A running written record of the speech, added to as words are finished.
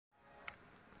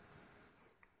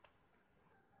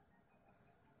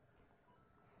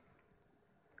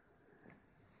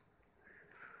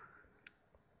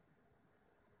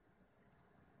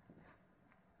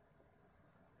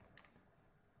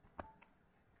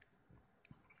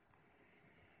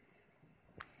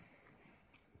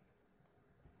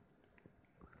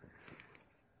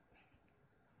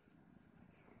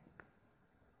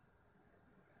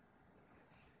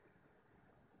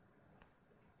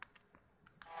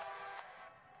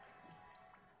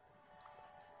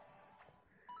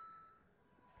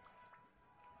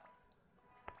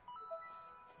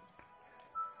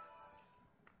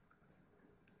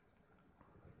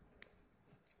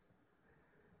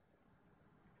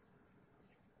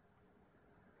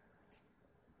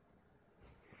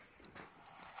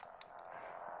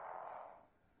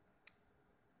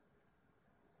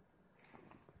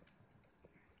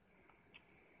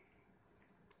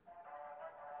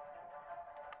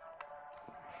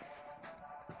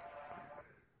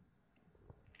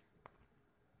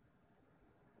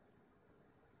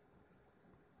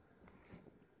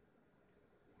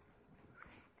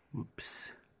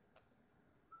Oops.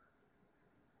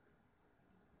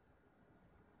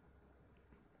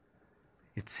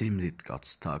 It seems it got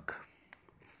stuck.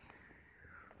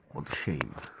 What a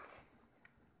shame.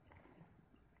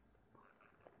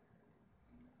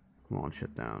 Come on,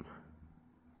 shut down.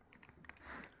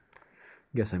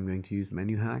 Guess I'm going to use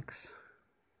menu hacks.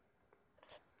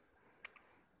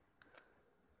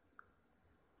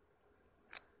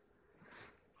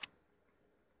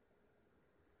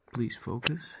 Please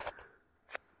focus.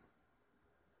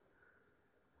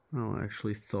 Well, I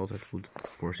actually thought it would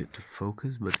force it to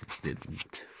focus, but it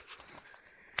didn't.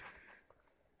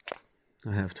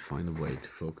 I have to find a way to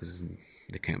focus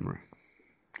the camera,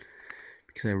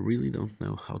 because I really don't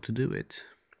know how to do it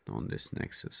on this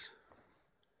Nexus.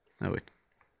 Oh, wait.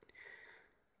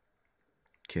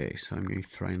 Okay, so I'm going to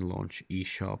try and launch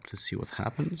eShop to see what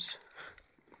happens.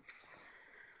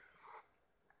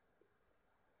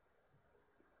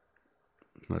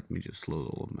 Let me just load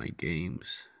all of my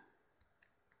games.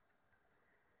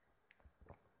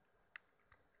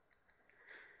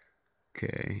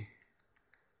 Okay.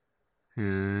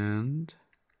 And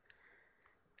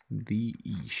the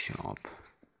eShop.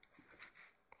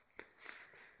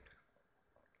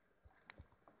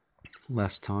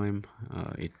 Last time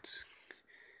it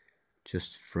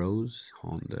just froze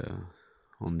on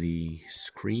the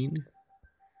screen,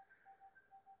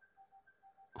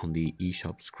 on the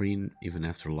eShop screen, even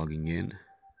after logging in.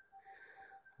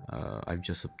 I've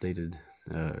just updated,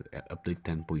 update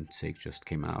 10.6 just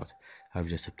came out. I've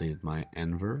just updated my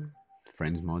Enver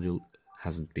Friends module,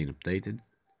 hasn't been updated.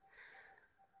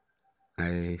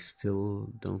 I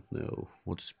still don't know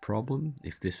what's the problem.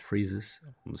 If this freezes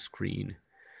on the screen,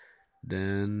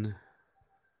 then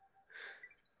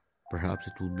perhaps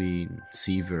it will be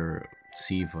Enver,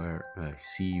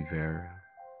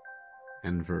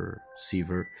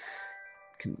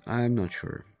 I'm not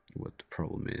sure what the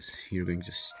problem is. You're going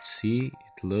to see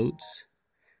it loads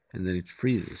and then it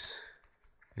freezes.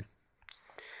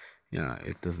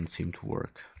 It doesn't seem to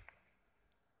work.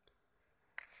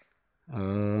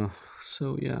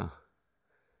 So yeah,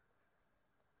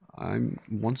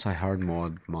 once I hard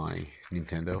mod my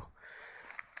Nintendo,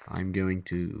 I'm going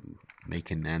to make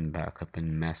an N backup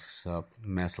and mess a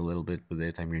little bit with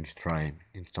it. I'm going to try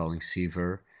installing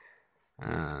Seaver,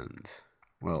 and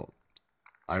well,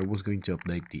 I was going to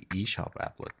update the eShop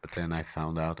applet, but then I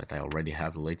found out that I already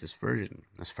have the latest version,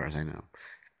 as far as I know.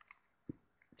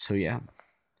 So yeah,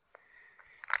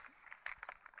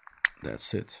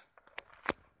 that's it.